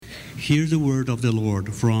Hear the word of the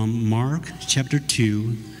Lord from Mark chapter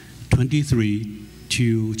 2, 23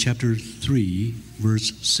 to chapter 3,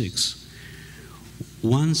 verse 6.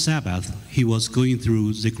 One Sabbath he was going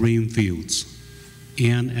through the grain fields,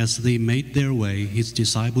 and as they made their way, his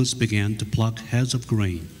disciples began to pluck heads of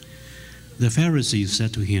grain. The Pharisees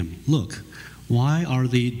said to him, "Look, why are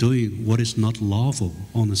they doing what is not lawful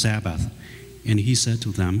on the Sabbath?" And he said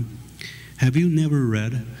to them, "Have you never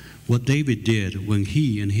read what David did when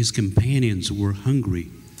he and his companions were hungry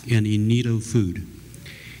and in need of food?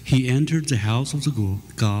 He entered the house of the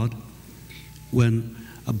God when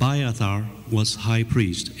Abiathar was high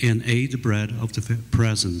priest and ate the bread of the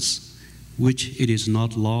presence, which it is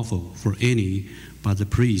not lawful for any but the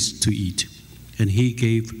priest to eat. And he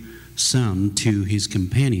gave some to his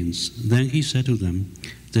companions. Then he said to them,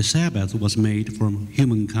 the Sabbath was made for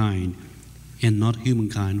humankind, and not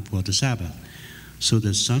humankind for the Sabbath. So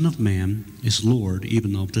the Son of Man is Lord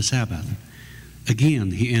even of the Sabbath."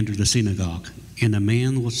 Again he entered the synagogue, and a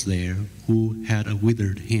man was there who had a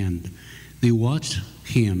withered hand. They watched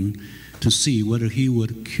him to see whether he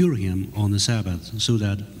would cure him on the Sabbath, so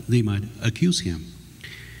that they might accuse him.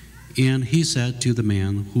 And he said to the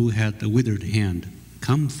man who had the withered hand,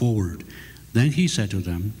 "Come forward." Then he said to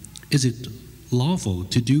them, "Is it lawful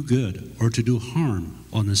to do good or to do harm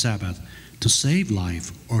on the Sabbath, to save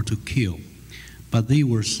life or to kill?" But they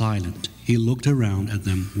were silent. He looked around at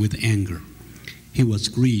them with anger. He was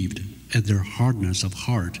grieved at their hardness of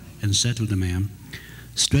heart and said to the man,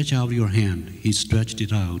 "Stretch out your hand." He stretched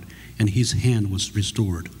it out, and his hand was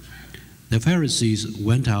restored. The Pharisees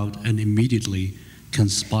went out and immediately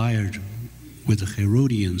conspired with the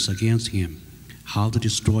Herodians against him, how to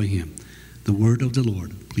destroy him. The word of the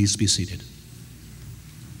Lord. Please be seated.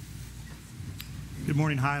 Good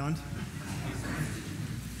morning, Highland.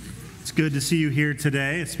 It's good to see you here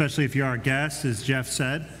today, especially if you're our guest, as Jeff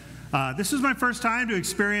said. This was my first time to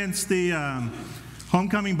experience the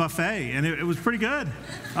homecoming buffet, and it was pretty good.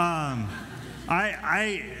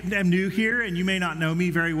 I am new here, and you may not know me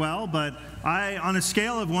very well, but on a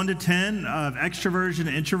scale of 1 to 10 of extroversion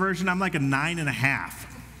and introversion, I'm like a 9.5.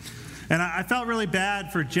 And I felt really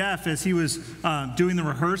bad for Jeff as he was doing the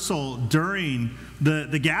rehearsal during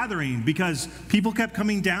the gathering, because people kept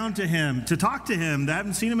coming down to him to talk to him. They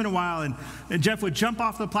haven't seen him in a while, and Jeff would jump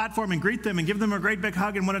off the platform and greet them and give them a great big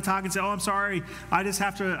hug and want to talk and say, "Oh, I'm sorry, I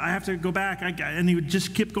have to go back." And he would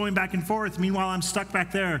just keep going back and forth. Meanwhile, I'm stuck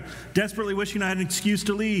back there, desperately wishing I had an excuse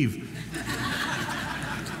to leave.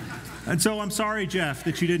 And so I'm sorry, Jeff,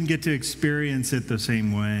 that you didn't get to experience it the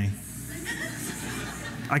same way.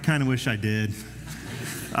 I kind of wish I did.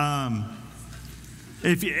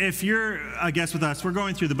 If you're a guest with us, we're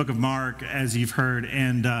going through the book of Mark, as you've heard,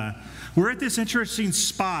 and we're at this interesting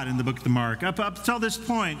spot in the book of Mark. Up until this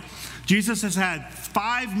point, Jesus has had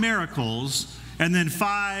 5 miracles and then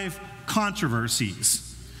 5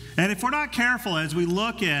 controversies. And if we're not careful as we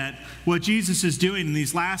look at what Jesus is doing in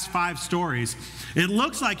these last 5 stories, it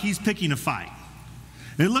looks like he's picking a fight.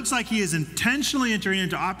 It looks like he is intentionally entering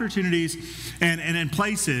into opportunities and in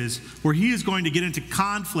places where he is going to get into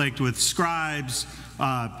conflict with scribes,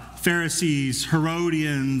 Pharisees,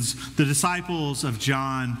 Herodians, the disciples of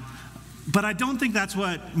John. But I don't think that's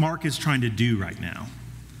what Mark is trying to do right now.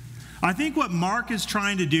 I think what Mark is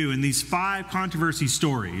trying to do in these 5 controversy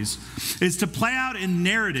stories is to play out in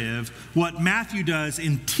narrative what Matthew does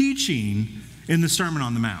in teaching in the Sermon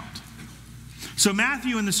on the Mount. So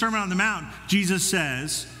Matthew, in the Sermon on the Mount, Jesus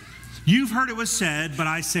says, "You've heard it was said, but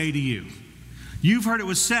I say to you." You've heard it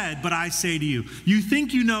was said, but I say to you. You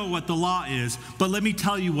think you know what the law is, but let me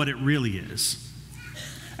tell you what it really is.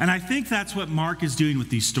 And I think that's what Mark is doing with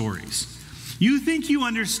these stories. You think you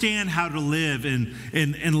understand how to live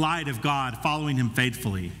in light of God, following him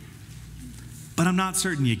faithfully, but I'm not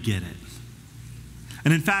certain you get it.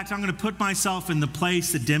 And in fact, I'm going to put myself in the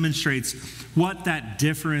place that demonstrates what that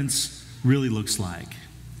difference really looks like.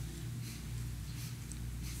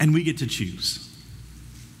 And we get to choose.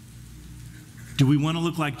 Do we want to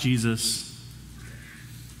look like Jesus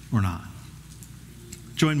or not?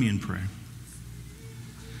 Join me in prayer.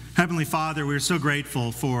 Heavenly Father, we're so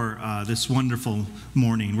grateful for this wonderful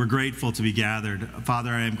morning. We're grateful to be gathered.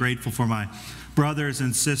 Father, I am grateful for my brothers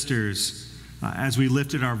and sisters as we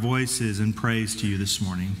lifted our voices in praise to you this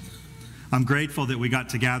morning. I'm grateful that we got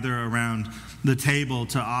to gather around the table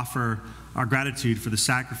to offer our gratitude for the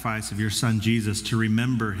sacrifice of your Son, Jesus, to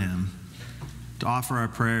remember him, to offer our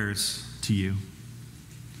prayers to you.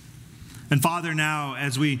 And Father, now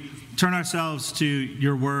as we turn ourselves to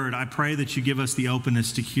your word, I pray that you give us the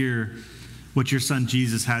openness to hear what your Son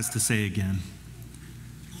Jesus has to say again.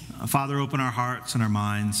 Father, open our hearts and our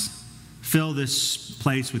minds Fill this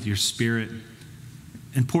place with your Spirit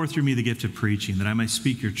and pour through me the gift of preaching, that I might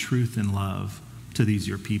speak your truth in love to these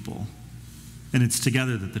your people. And it's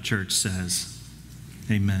together that the church says,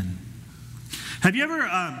 amen. Have you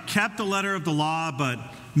ever kept the letter of the law but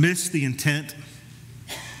missed the intent?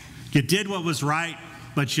 You did what was right,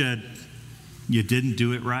 but you didn't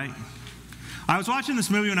do it right. I was watching this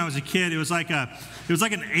movie when I was a kid. It was like an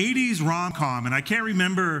 80s rom-com, and I can't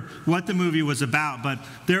remember what the movie was about, but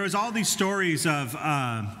there was all these stories of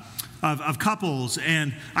couples,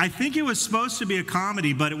 and I think it was supposed to be a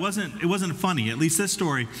comedy, but it wasn't funny. At least this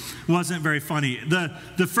story wasn't very funny.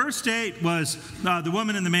 The first date was the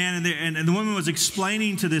woman and the man, and the woman was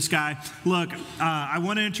explaining to this guy, look, I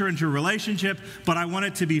want to enter into a relationship, but I want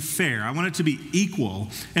it to be fair. I want it to be equal.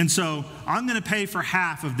 And so I'm going to pay for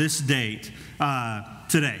half of this date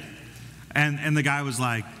today. And the guy was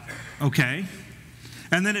like, okay.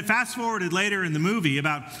 And then it fast forwarded later in the movie,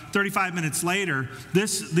 about 35 minutes later,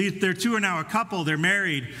 their two are now a couple, they're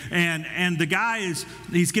married, and the guy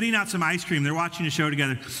he's getting out some ice cream. They're watching a show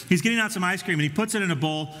together. He's getting out some ice cream, and he puts it in a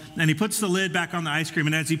bowl, and he puts the lid back on the ice cream.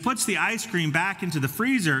 And as he puts the ice cream back into the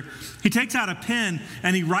freezer, he takes out a pen,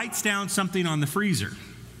 and he writes down something on the freezer.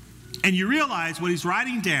 And you realize what he's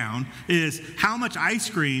writing down is how much ice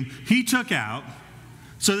cream he took out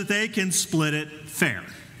so that they can split it fair.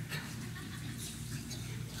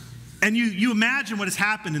 And you imagine what has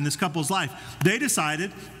happened in this couple's life. They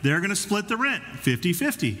decided they're going to split the rent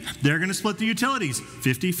 50-50. They're going to split the utilities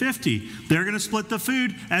 50-50. They're going to split the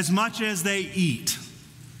food as much as they eat.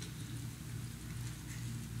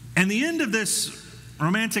 And the end of this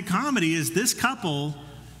romantic comedy is this couple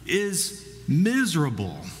is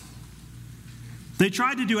miserable. They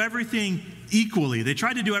tried to do everything equally. They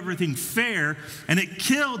tried to do everything fair, and it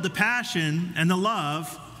killed the passion and the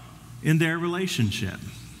love in their relationship.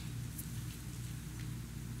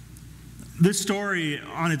 This story,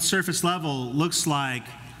 on its surface level, looks like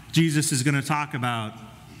Jesus is going to talk about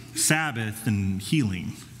Sabbath and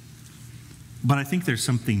healing. But I think there's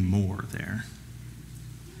something more there.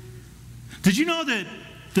 Did you know that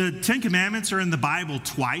the Ten Commandments are in the Bible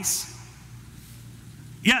twice?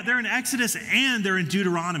 Yeah, they're in Exodus and they're in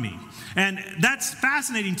Deuteronomy. And that's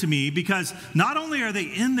fascinating to me because not only are they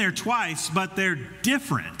in there twice, but they're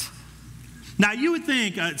different. Now, you would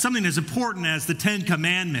think something as important as the Ten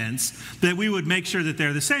Commandments that we would make sure that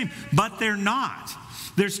they're the same, but they're not.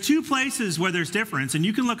 There's two places where there's difference, and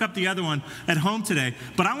you can look up the other one at home today,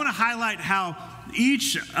 but I want to highlight how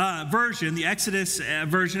each version, the Exodus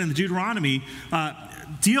version and the Deuteronomy,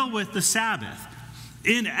 deal with the Sabbath.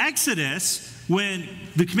 In Exodus, when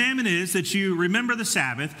the commandment is that you remember the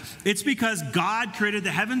Sabbath, it's because God created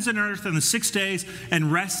the heavens and earth in the 6 days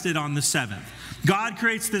and rested on the seventh. God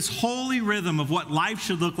creates this holy rhythm of what life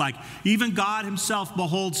should look like. Even God himself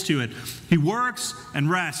beholds to it. He works and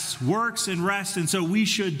rests, and so we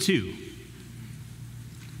should too.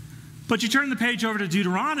 But you turn the page over to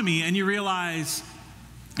Deuteronomy and you realize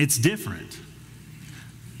it's different.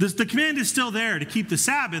 The command is still there to keep the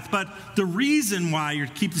Sabbath, but the reason why you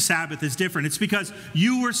keep the Sabbath is different. It's because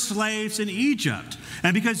you were slaves in Egypt.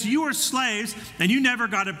 And because you were slaves and you never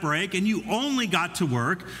got a break and you only got to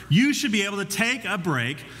work, you should be able to take a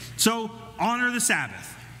break. So honor the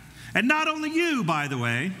Sabbath. And not only you, by the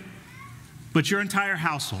way, but your entire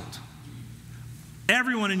household.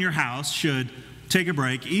 Everyone in your house should take a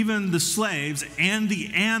break. Even the slaves and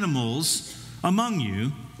the animals among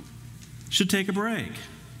you should take a break.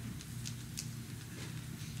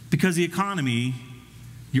 Because the economy,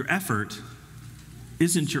 your effort,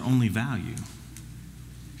 isn't your only value.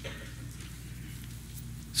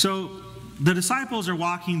 So the disciples are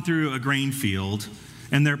walking through a grain field,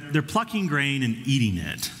 and they're plucking grain and eating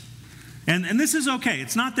it. And this is okay.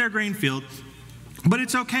 It's not their grain field, but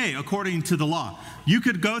it's okay according to the law. You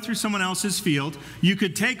could go through someone else's field, you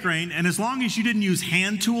could take grain, and as long as you didn't use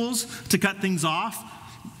hand tools to cut things off,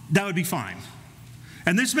 that would be fine.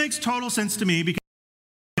 And this makes total sense to me because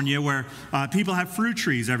where people have fruit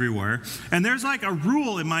trees everywhere. And there's like a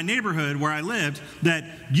rule in my neighborhood where I lived that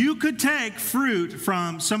you could take fruit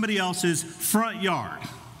from somebody else's front yard.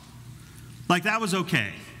 Like that was okay.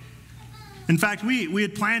 In fact, we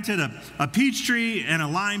had planted a peach tree and a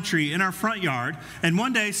lime tree in our front yard. And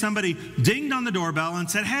one day somebody dinged on the doorbell and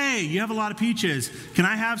said, "Hey, you have a lot of peaches. Can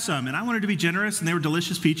I have some?" And I wanted to be generous, and they were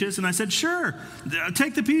delicious peaches. And I said, "Sure,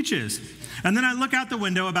 take the peaches." And then I look out the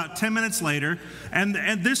window about 10 minutes later, and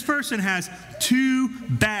this person has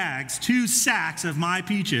 2 sacks of my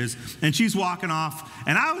peaches, and she's walking off,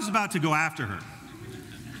 and I was about to go after her.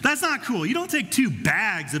 That's not cool. You don't take 2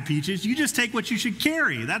 bags of peaches. You just take what you should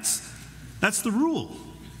carry. That's the rule.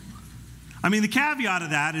 I mean, the caveat of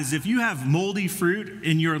that is if you have moldy fruit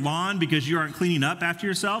in your lawn because you aren't cleaning up after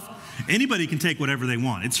yourself, anybody can take whatever they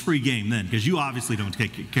want. It's free game then, because you obviously don't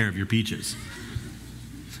take care of your peaches.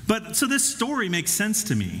 But so this story makes sense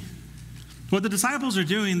to me. What the disciples are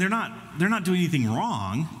doing, they're not doing anything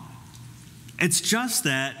wrong. It's just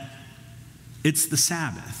that it's the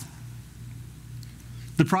Sabbath.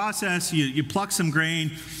 The process, you pluck some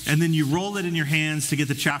grain, and then you roll it in your hands to get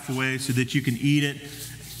the chaff away so that you can eat it.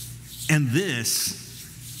 And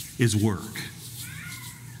this is work.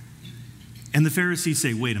 And the Pharisees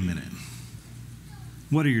say, wait a minute.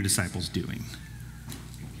 What are your disciples doing?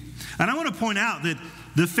 And I want to point out that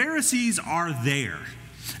the Pharisees are there.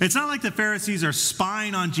 It's not like the Pharisees are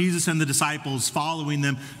spying on Jesus and the disciples, following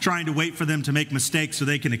them, trying to wait for them to make mistakes so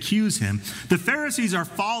they can accuse him. The Pharisees are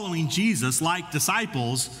following Jesus like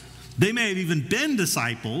disciples. They may have even been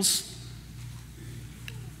disciples.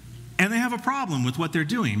 And they have a problem with what they're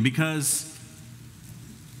doing because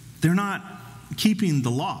they're not keeping the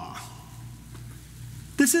law.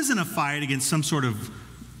 This isn't a fight against some sort of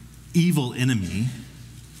evil enemy.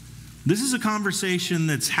 This is a conversation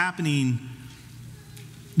that's happening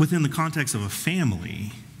within the context of a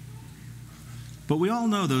family. But we all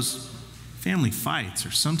know those family fights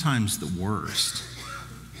are sometimes the worst.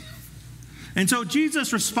 And so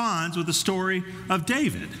Jesus responds with the story of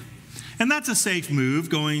David. And that's a safe move,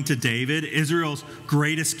 going to David, Israel's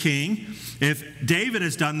greatest king. If David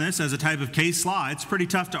has done this as a type of case law, it's pretty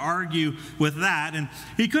tough to argue with that. And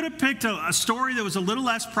he could have picked a story that was a little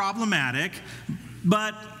less problematic,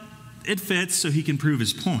 but it fits so he can prove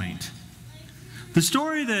his point. The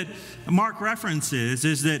story that Mark references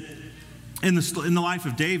is that in the life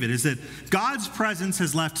of David is that God's presence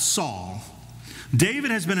has left Saul.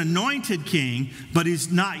 David has been anointed king, but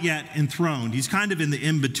he's not yet enthroned. He's kind of in the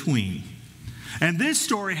in-between. And this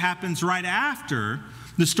story happens right after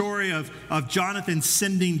the story of Jonathan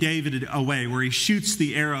sending David away, where he shoots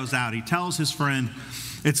the arrows out. He tells his friend,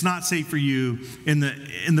 it's not safe for you in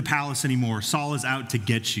the palace anymore. Saul is out to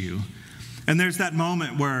get you. And there's that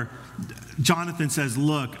moment where Jonathan says,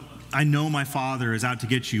 look, I know my father is out to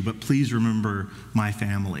get you, but please remember my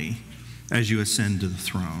family as you ascend to the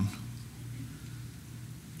throne.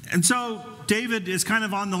 And so David is kind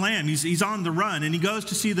of on the lam. He's on the run, and he goes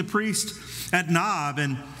to see the priest at Nob.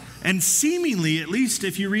 And seemingly, at least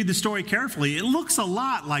if you read the story carefully, it looks a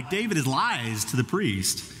lot like David lies to the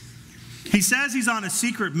priest. He says he's on a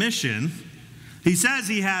secret mission. He says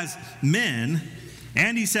he has men,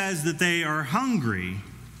 and he says that they are hungry.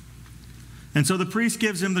 And so the priest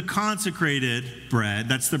gives him the consecrated bread.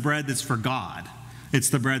 That's the bread that's for God. It's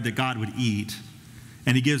the bread that God would eat.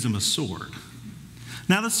 And he gives him a sword.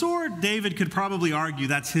 Now, the sword, David could probably argue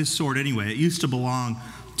that's his sword anyway. It used to belong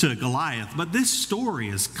to Goliath. But this story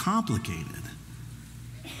is complicated.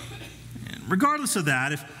 And regardless of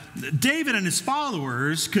that, if David and his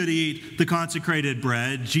followers could eat the consecrated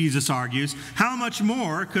bread, Jesus argues, how much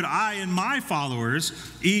more could I and my followers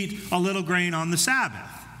eat a little grain on the Sabbath?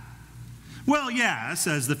 Well, yeah,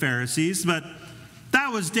 says the Pharisees, but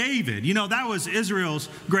that was David. That was Israel's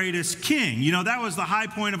greatest king. That was the high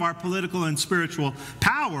point of our political and spiritual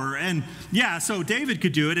power. And yeah, so David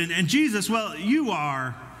could do it. And Jesus, well, you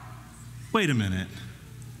are. Wait a minute.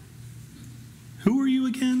 Who are you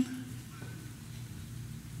again?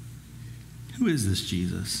 Who is this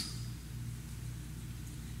Jesus?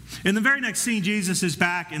 In the very next scene, Jesus is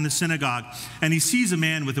back in the synagogue, and he sees a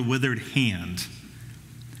man with a withered hand.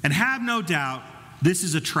 And have no doubt, this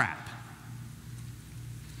is a trap.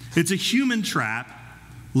 It's a human trap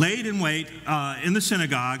laid in wait in the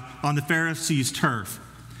synagogue on the Pharisees' turf.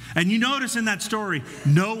 And you notice in that story,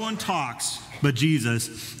 no one talks but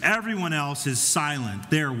Jesus. Everyone else is silent.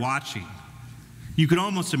 They're watching. You could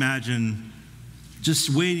almost imagine just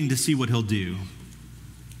waiting to see what he'll do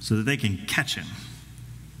so that they can catch him.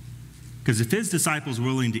 Because if his disciples are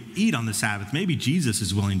willing to eat on the Sabbath, maybe Jesus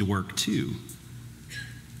is willing to work too.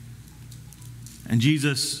 And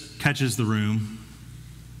Jesus catches the room.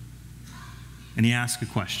 And he asks a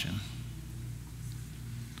question.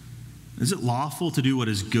 Is it lawful to do what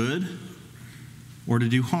is good or to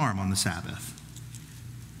do harm on the Sabbath?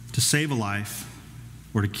 To save a life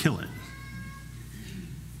or to kill it?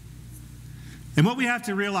 And what we have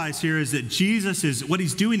to realize here is that Jesus what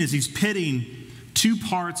he's doing is he's pitting two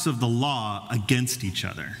parts of the law against each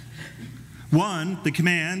other. One, the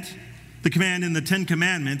command in the Ten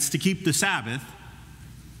Commandments to keep the Sabbath.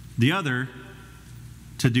 The other,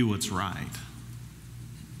 to do what's right.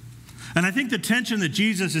 And I think the tension that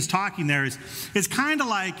Jesus is talking there is kind of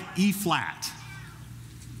like E flat.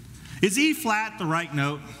 Is E flat the right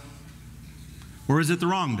note? Or is it the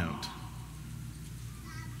wrong note?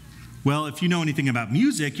 Well, if you know anything about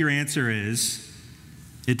music, your answer is,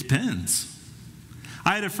 it depends.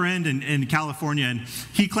 I had a friend in California, and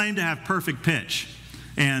he claimed to have perfect pitch.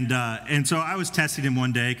 And so I was testing him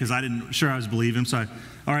one day because I didn't sure I was believe him. So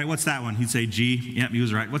all right, what's that one? He'd say G. Yep, he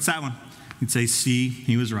was right. What's that one? He'd say C.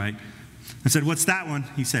 He was right. I said, what's that one?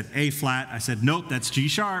 He said A flat. I said, nope, that's G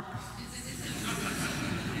sharp.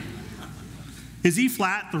 Is E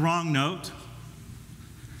flat the wrong note?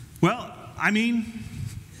 Well, I mean,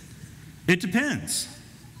 it depends.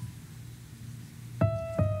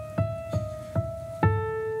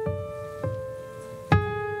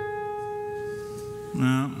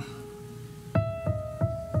 No.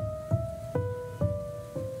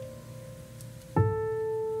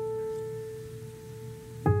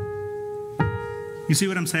 You see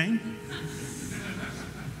what I'm saying?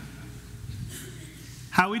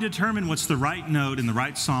 How we determine what's the right note in the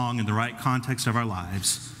right song in the right context of our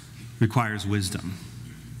lives requires wisdom.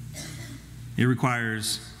 It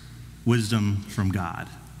requires wisdom from God.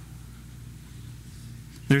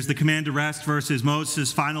 There's the command to rest versus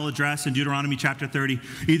Moses' final address in Deuteronomy chapter 30.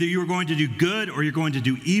 Either you are going to do good or you're going to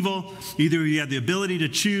do evil. Either you have the ability to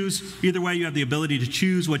choose. Either way, you have the ability to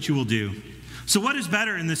choose what you will do. So what is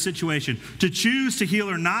better in this situation? To choose to heal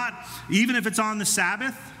or not, even if it's on the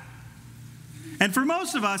Sabbath? And for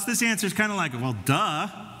most of us, this answer is kind of like, well, duh.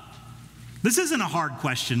 This isn't a hard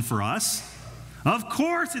question for us. Of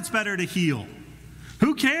course it's better to heal.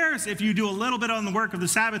 Who cares if you do a little bit on the work of the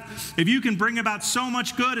Sabbath, if you can bring about so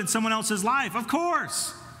much good in someone else's life? Of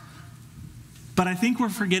course. But I think we're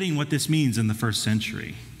forgetting what this means in the first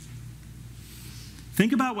century.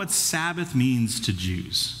 Think about what Sabbath means to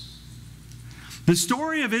Jews. The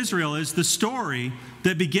story of Israel is the story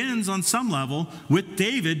that begins on some level with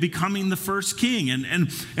David becoming the first king and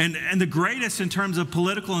the greatest in terms of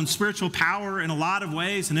political and spiritual power in a lot of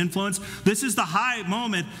ways and influence. This is the high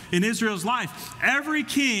moment in Israel's life. Every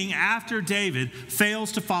king after David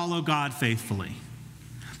fails to follow God faithfully.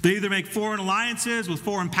 They either make foreign alliances with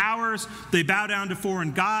foreign powers, they bow down to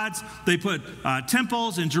foreign gods, they put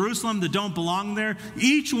temples in Jerusalem that don't belong there.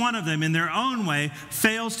 Each one of them, in their own way,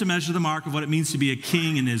 fails to measure the mark of what it means to be a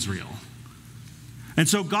king in Israel. And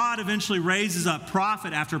so God eventually raises up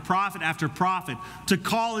prophet after prophet after prophet to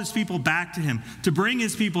call his people back to him, to bring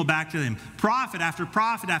his people back to him. Prophet after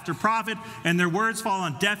prophet after prophet, and their words fall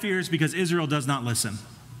on deaf ears because Israel does not listen.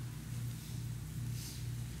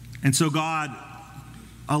 And so God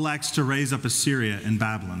elects to raise up Assyria and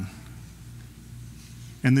Babylon.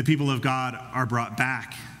 And the people of God are brought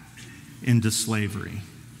back into slavery.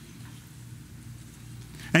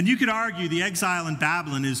 And you could argue the exile in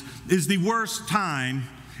Babylon is the worst time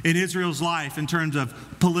in Israel's life in terms of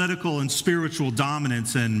political and spiritual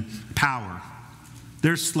dominance and power.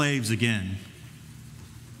 They're slaves again.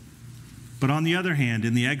 But on the other hand,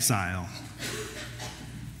 in the exile,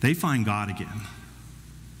 they find God again.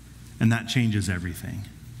 And that changes everything.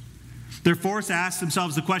 They're forced to ask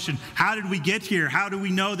themselves the question, how did we get here? How do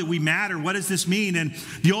we know that we matter? What does this mean? And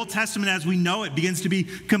the Old Testament as we know it begins to be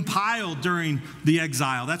compiled during the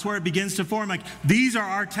exile. That's where it begins to form. Like, these are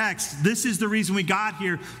our texts. This is the reason we got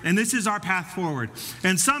here. And this is our path forward.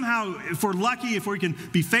 And somehow, if we're lucky, if we can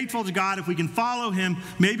be faithful to God, if we can follow him,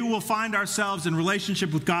 maybe we'll find ourselves in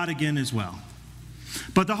relationship with God again as well.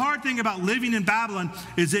 But the hard thing about living in Babylon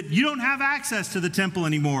is that you don't have access to the temple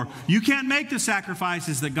anymore. You can't make the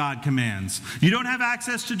sacrifices that God commands. You don't have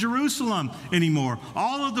access to Jerusalem anymore.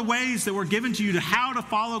 All of the ways that were given to you to how to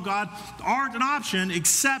follow God aren't an option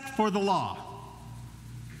except for the law.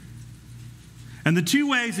 And the two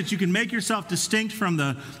ways that you can make yourself distinct from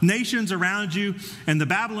the nations around you and the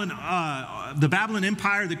Babylon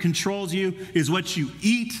Empire that controls you is what you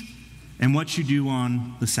eat and what you do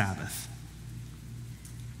on the Sabbath.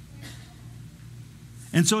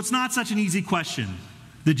 And so it's not such an easy question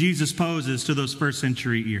that Jesus poses to those first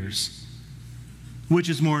century ears. Which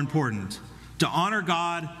is more important? To honor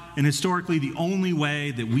God in historically the only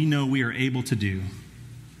way that we know we are able to do,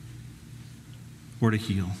 or to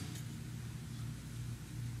heal?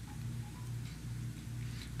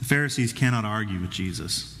 The Pharisees cannot argue with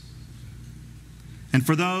Jesus. And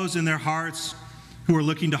for those in their hearts who are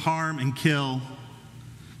looking to harm and kill,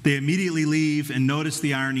 they immediately leave and notice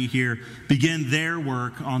the irony here, begin their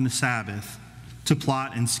work on the Sabbath to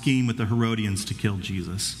plot and scheme with the Herodians to kill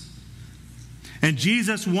Jesus. And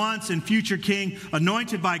Jesus, once and future king,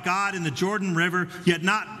 anointed by God in the Jordan River, yet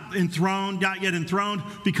not yet enthroned,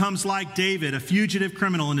 becomes like David, a fugitive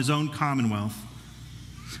criminal in his own commonwealth.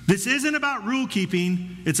 This isn't about rule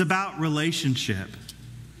keeping, it's about relationship.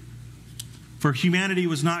 For humanity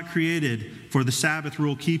was not created for the Sabbath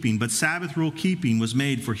rule keeping, but Sabbath rule keeping was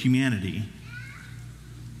made for humanity.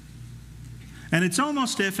 And it's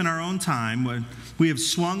almost if in our own time we have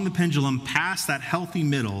swung the pendulum past that healthy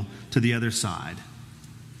middle to the other side.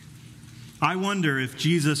 I wonder if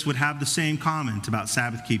Jesus would have the same comment about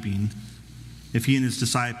Sabbath keeping if he and his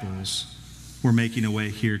disciples were making a way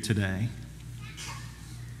here today.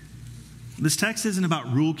 This text isn't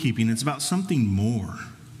about rule keeping, it's about something more.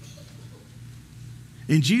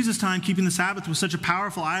 In Jesus' time, keeping the Sabbath was such a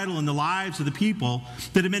powerful idol in the lives of the people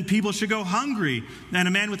that it meant people should go hungry and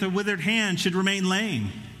a man with a withered hand should remain lame.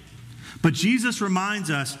 But Jesus reminds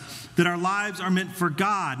us that our lives are meant for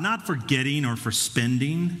God, not for getting or for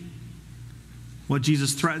spending. What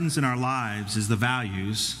Jesus threatens in our lives is the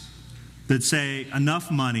values that say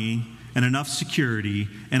enough money and enough security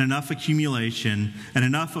and enough accumulation and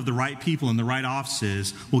enough of the right people in the right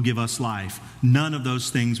offices will give us life. None of those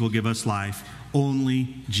things will give us life.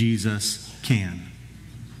 Only Jesus can.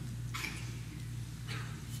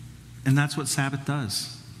 And that's what Sabbath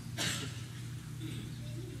does.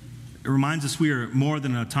 It reminds us we are more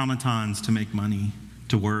than automatons to make money,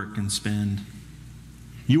 to work and spend.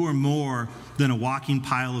 You are more than a walking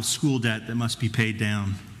pile of school debt that must be paid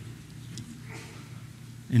down.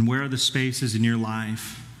 And where are the spaces in your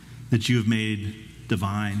life that you have made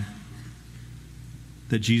divine,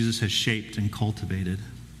 that Jesus has shaped and cultivated?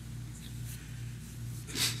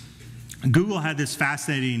 Google had this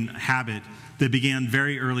fascinating habit that began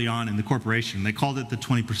very early on in the corporation. They called it the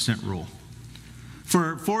 20% rule.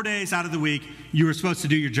 For 4 days out of the week, you were supposed to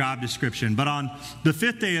do your job description. But on the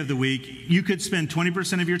 5th day of the week, you could spend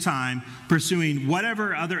 20% of your time pursuing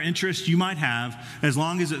whatever other interest you might have, as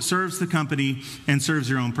long as it serves the company and serves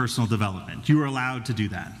your own personal development. You were allowed to do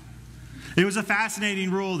that. It was a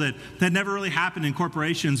fascinating rule that never really happened in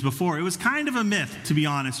corporations before. It was kind of a myth, to be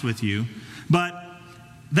honest with you. But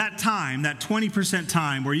that time, that 20%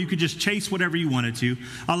 time where you could just chase whatever you wanted to,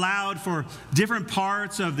 allowed for different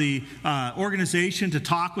parts of the organization to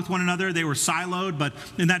talk with one another. They were siloed, but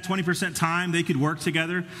in that 20% time, they could work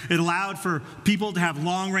together. It allowed for people to have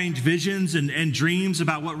long-range visions and dreams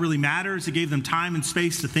about what really matters. It gave them time and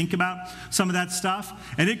space to think about some of that stuff.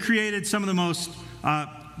 And it created some of the most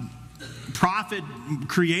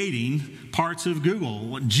profit-creating parts of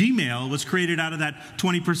Google. Gmail was created out of that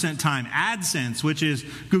 20% time. AdSense, which is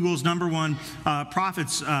Google's number one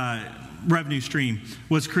profits revenue stream,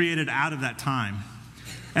 was created out of that time.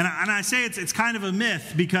 And I say it's kind of a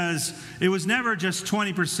myth because it was never just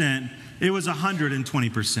 20%, it was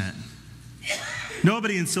 120%.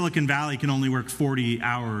 Nobody in Silicon Valley can only work 40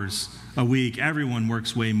 hours a week. Everyone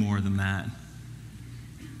works way more than that.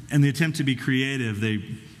 And the attempt to be creative, they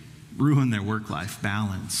ruin their work-life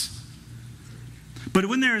balance. But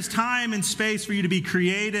when there is time and space for you to be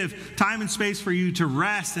creative, time and space for you to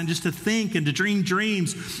rest and just to think and to dream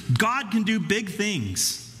dreams, God can do big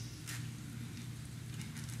things.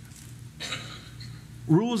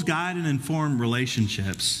 Rules guide and inform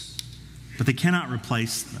relationships, but they cannot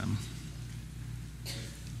replace them.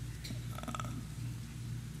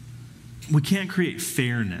 We can't create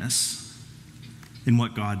fairness in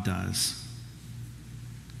what God does.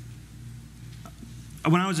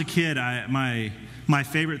 When I was a kid, my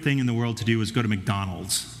favorite thing in the world to do was go to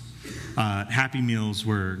McDonald's. Happy Meals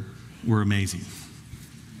were amazing.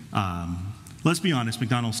 Let's be honest,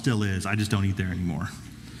 McDonald's still is. I just don't eat there anymore.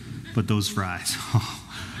 But those fries,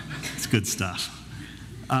 it's good stuff.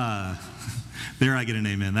 There I get an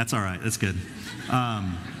amen. That's all right. That's good.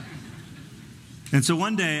 And so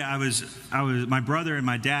one day my brother and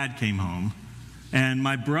my dad came home, and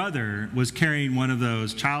my brother was carrying one of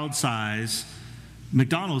those child-size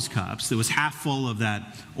McDonald's cups that was half full of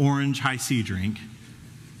that orange Hi-C drink.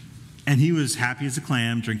 And he was happy as a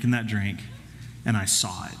clam drinking that drink. And I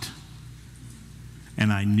saw it.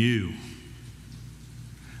 And I knew.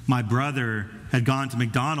 My brother had gone to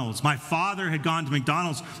McDonald's. My father had gone to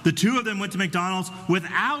McDonald's. The two of them went to McDonald's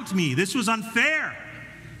without me. This was unfair.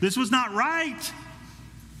 This was not right.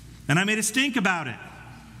 And I made a stink about it.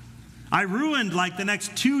 I ruined like the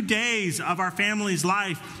next 2 days of our family's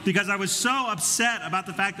life because I was so upset about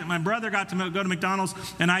the fact that my brother got to go to McDonald's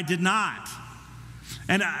and I did not.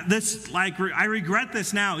 And I regret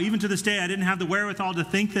this now. Even to this day, I didn't have the wherewithal to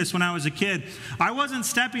think this when I was a kid. I wasn't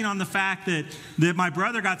stepping on the fact that my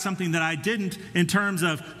brother got something that I didn't in terms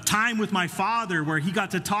of time with my father where he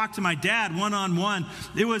got to talk to my dad one-on-one.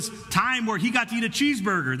 It was time where he got to eat a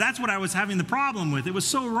cheeseburger. That's what I was having the problem with. It was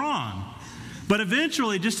so wrong. But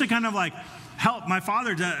eventually, just to kind of like help my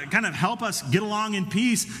father to kind of help us get along in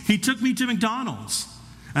peace, he took me to McDonald's.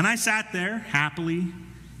 And I sat there happily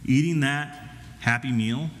eating that Happy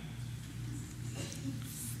Meal.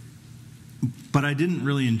 But I didn't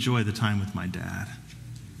really enjoy the time with my dad.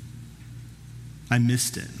 I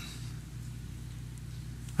missed it.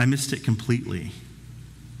 I missed it completely.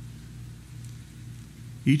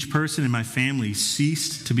 Each person in my family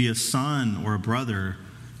ceased to be a son or a brother,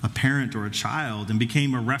 a parent or a child, and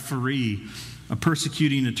became a referee, a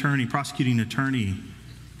prosecuting attorney,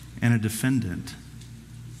 and a defendant.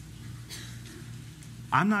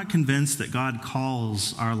 I'm not convinced that God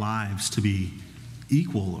calls our lives to be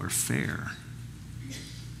equal or fair.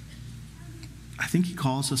 I think he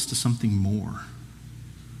calls us to something more,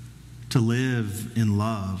 to live in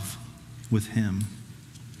love with him.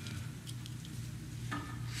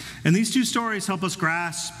 And these two stories help us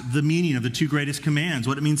grasp the meaning of the two greatest commands,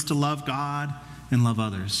 what it means to love God and love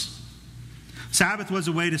others. Sabbath was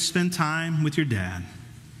a way to spend time with your dad.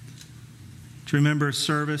 To remember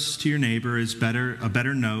service to your neighbor is a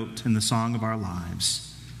better note in the song of our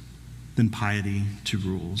lives than piety to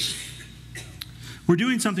rules. We're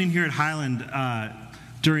doing something here at Highland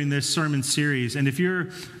during this sermon series, and if you're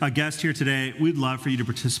a guest here today, we'd love for you to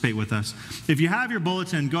participate with us. If you have your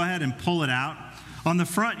bulletin, go ahead and pull it out. On the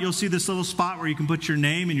front, you'll see this little spot where you can put your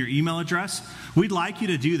name and your email address. We'd like you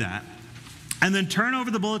to do that. And then turn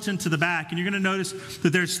over the bulletin to the back, and you're going to notice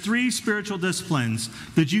that there's 3 spiritual disciplines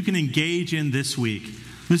that you can engage in this week.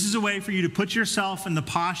 This is a way for you to put yourself in the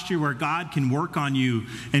posture where God can work on you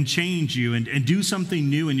and change you and do something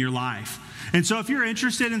new in your life. And so if you're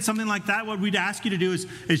interested in something like that, what we'd ask you to do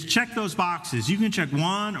is check those boxes. You can check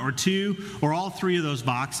 1 or 2 or all 3 of those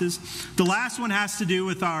boxes. The last one has to do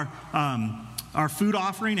with our food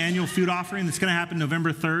offering, annual food offering that's going to happen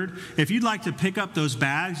November 3rd. If you'd like to pick up those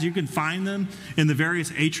bags, you can find them in the various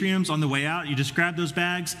atriums on the way out. You just grab those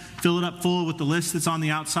bags, fill it up full with the list that's on the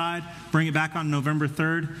outside, bring it back on November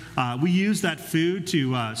 3rd. We use that food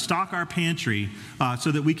to stock our pantry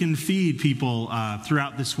so that we can feed people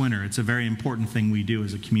throughout this winter. It's a very important thing we do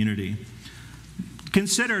as a community.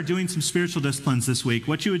 Consider doing some spiritual disciplines this week.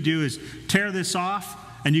 What you would do is tear this off,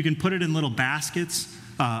 and you can put it in little baskets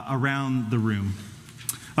around the room.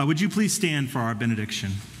 Would you please stand for our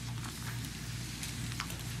benediction?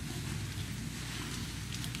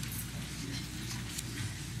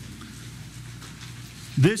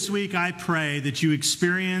 This week I pray that you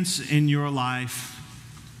experience in your life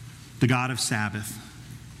the God of Sabbath,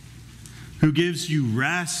 who gives you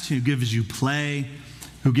rest, who gives you play,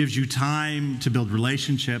 who gives you time to build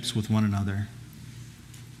relationships with one another.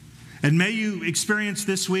 And may you experience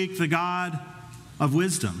this week the God of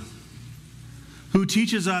wisdom, who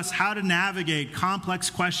teaches us how to navigate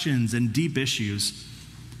complex questions and deep issues,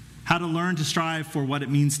 how to learn to strive for what it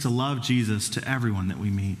means to love Jesus to everyone that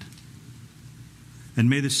we meet. And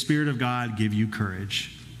may the Spirit of God give you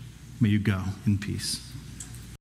courage. May you go in peace.